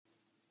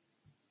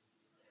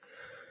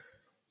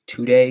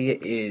Today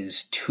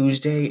is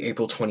Tuesday,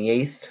 April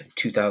 28th,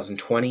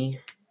 2020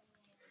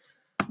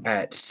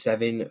 at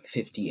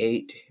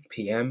 7:58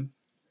 p.m.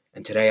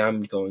 And today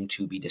I'm going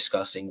to be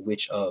discussing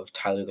which of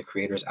Tyler the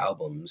Creator's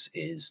albums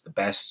is the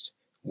best,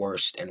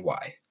 worst, and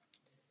why.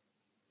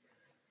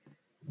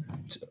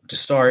 To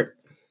start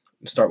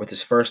with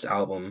his first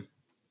album,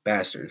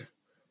 Bastard.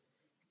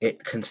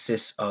 It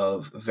consists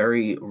of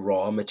very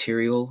raw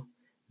material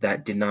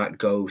that did not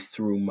go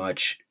through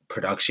much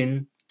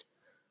production,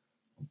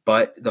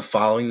 but the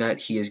following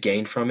that he has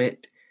gained from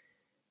it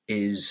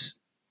is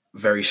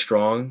very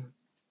strong.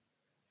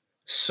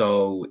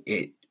 So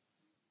it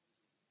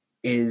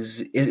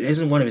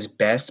isn't one of his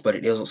best, but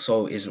it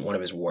also isn't one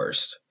of his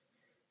worst.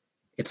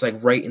 It's like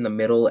right in the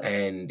middle,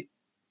 and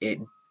it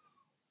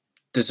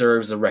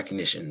deserves the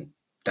recognition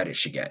that it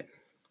should get.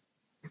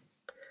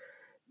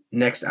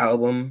 Next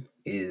album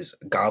is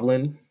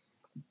Goblin.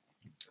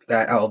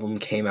 That album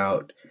came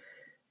out,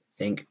 I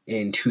think,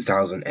 in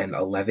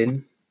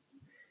 2011.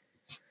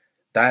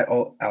 That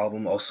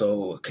album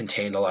also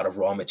contained a lot of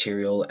raw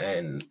material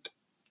and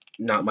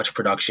not much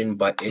production,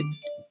 but it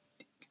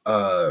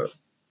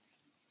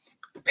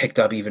picked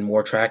up even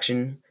more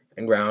traction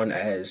and ground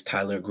as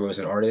Tyler grew as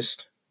an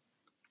artist.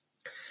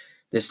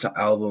 This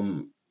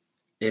album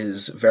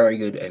is very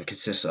good and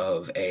consists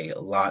of a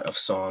lot of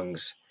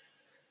songs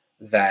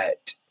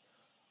that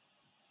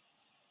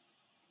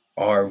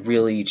are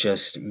really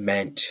just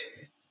meant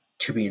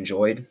to be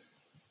enjoyed.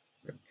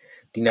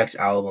 The next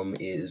album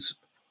is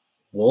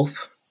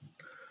Wolf.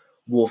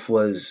 Wolf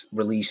was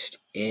released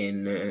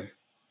in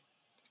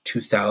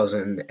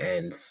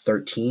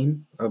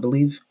 2013, I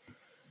believe.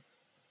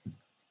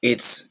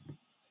 It's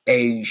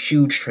a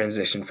huge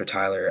transition for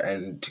Tyler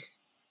and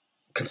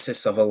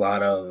consists of a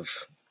lot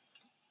of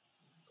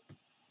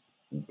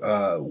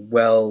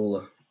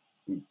well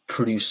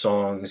produced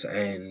songs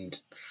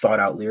and thought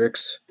out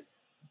lyrics.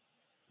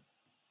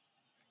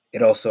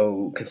 It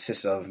also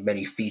consists of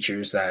many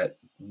features that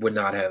would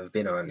not have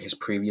been on his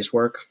previous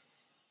work,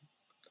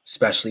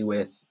 especially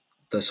with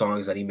the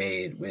songs that he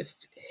made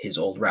with his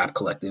old rap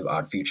collective,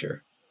 Odd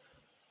Future.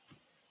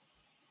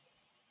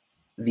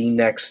 The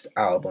next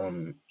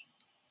album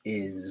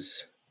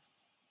is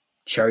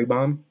Cherry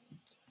Bomb.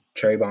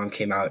 Cherry Bomb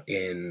came out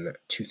in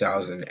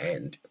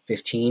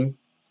 2015,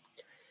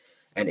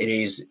 and it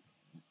is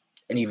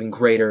an even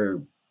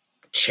greater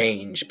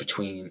change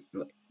between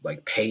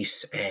like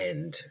pace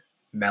and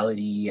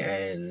melody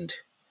and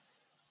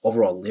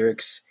overall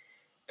lyrics.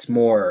 It's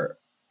more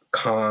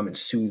calm and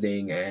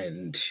soothing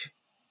and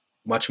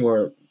much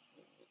more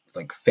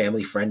like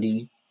family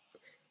friendly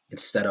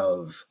instead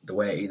of the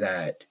way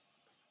that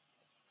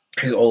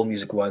his old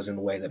music was, in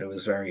the way that it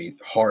was very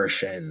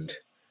harsh and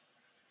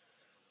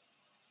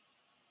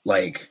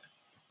like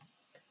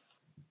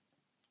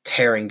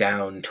tearing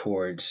down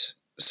towards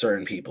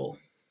certain people.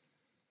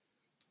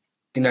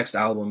 The next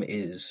album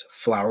is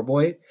Flower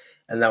Boy,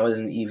 and that was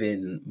an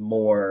even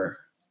more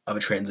of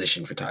a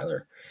transition for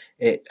Tyler.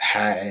 It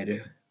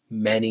had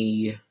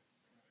many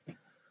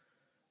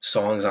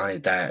songs on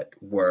it that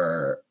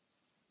were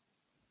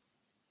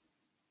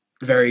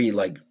very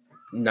like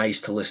nice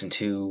to listen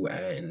to,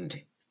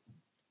 and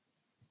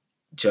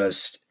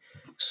just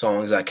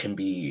songs that can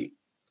be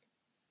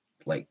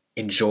like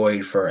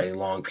enjoyed for a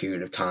long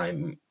period of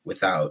time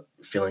without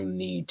feeling the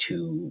need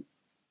to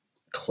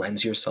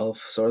cleanse yourself,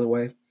 sort of the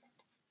way.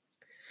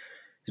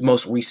 His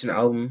most recent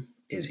album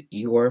is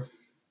Igor,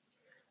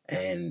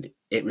 and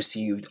it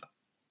received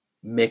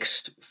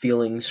mixed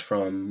feelings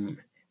from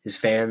his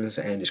fans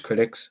and his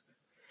critics.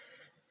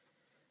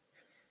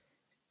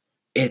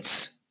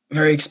 It's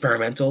very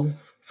experimental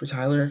for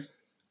Tyler,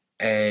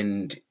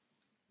 and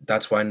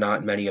that's why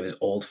not many of his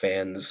old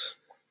fans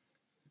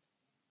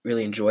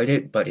really enjoyed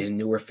it, but his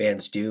newer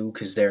fans do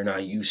because they're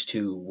not used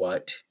to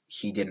what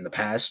he did in the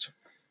past.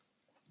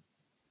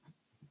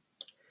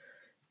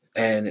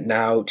 And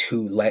now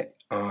to let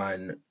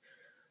on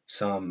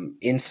some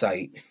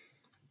insight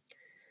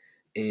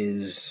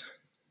is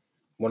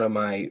one of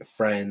my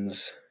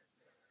friends,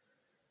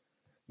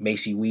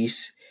 Macy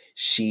Weiss.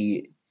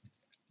 She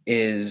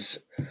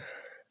is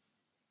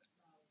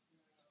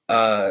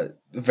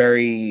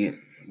very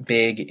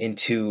big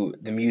into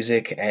the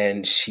music,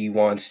 and she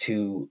wants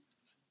to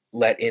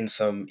let in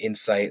some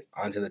insight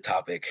onto the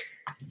topic.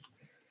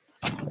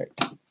 Right.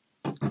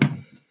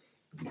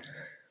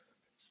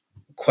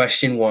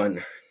 Question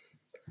 1.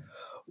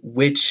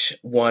 Which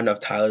one of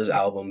Tyler's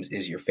albums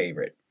is your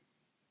favorite?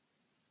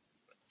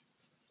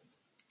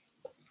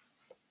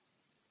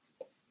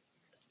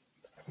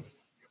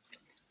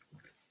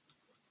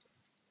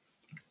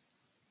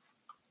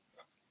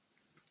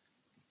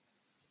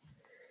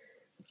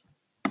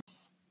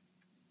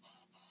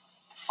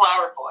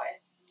 Flower Boy.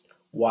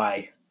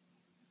 Why?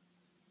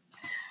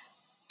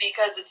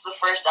 Because it's the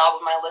first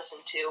album I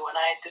listened to when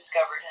I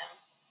discovered him.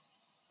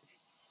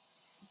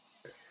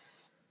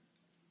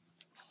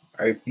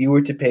 All right, if you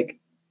were to pick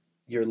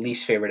your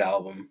least favorite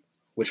album,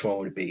 which one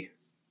would it be?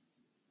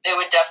 It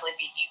would definitely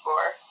be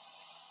Igor.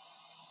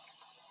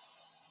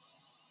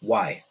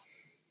 Why?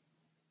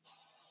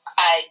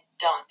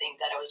 don't think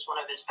that it was one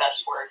of his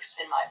best works,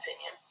 in my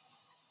opinion.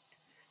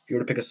 If you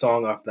were to pick a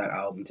song off that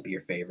album to be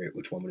your favorite,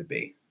 which one would it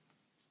be?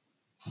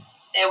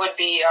 It would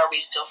be Are We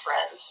Still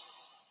Friends?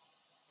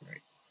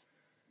 Right.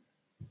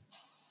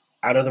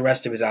 Out of the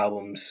rest of his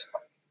albums,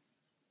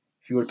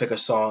 if you were to pick a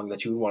song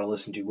that you would want to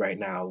listen to right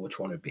now, which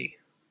one would it be?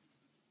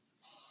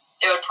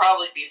 It would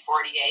probably be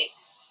 48.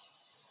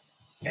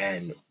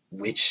 And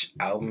which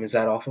album is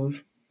that off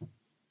of?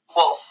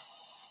 Wolf.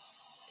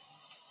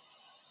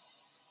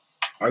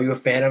 Are you a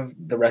fan of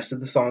the rest of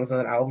the songs on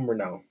that album or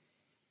no?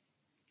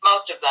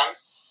 Most of them.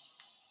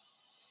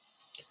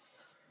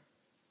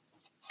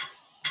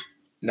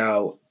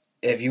 Now,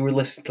 if you were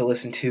to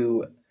listen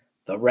to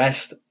the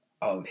rest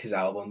of his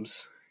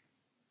albums,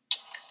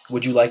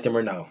 would you like them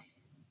or no?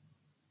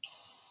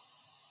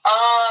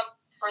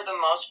 For the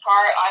most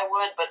part, I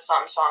would, but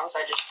some songs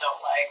I just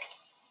don't like.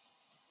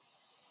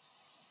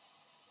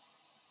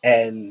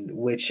 And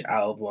which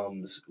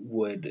albums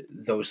would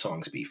those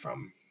songs be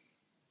from?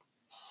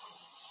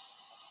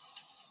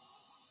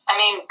 I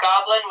mean,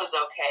 Goblin was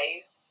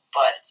okay,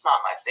 but it's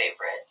not my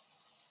favorite.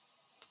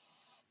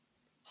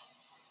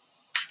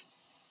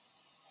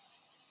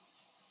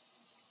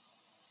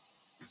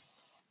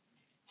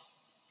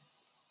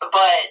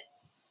 But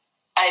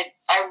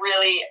I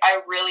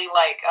really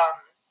like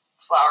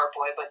Flower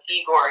Boy, but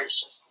Igor is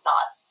just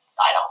not.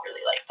 I don't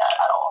really like that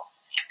at all.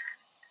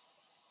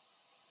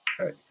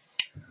 All right.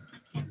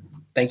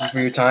 Thank you for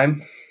your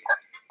time.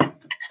 You're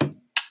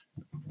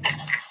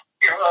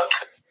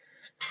welcome.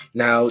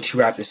 Now, to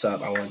wrap this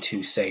up, I want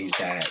to say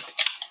that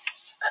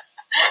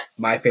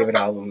my favorite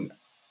album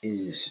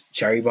is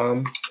Cherry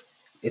Bomb.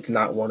 It's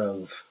not one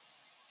of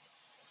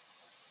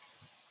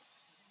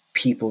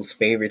people's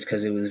favorites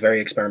because it was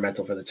very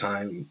experimental for the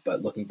time,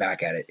 but looking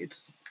back at it,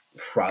 it's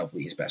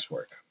probably his best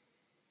work.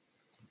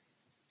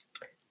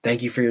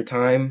 Thank you for your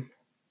time,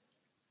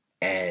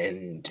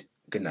 and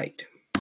good night.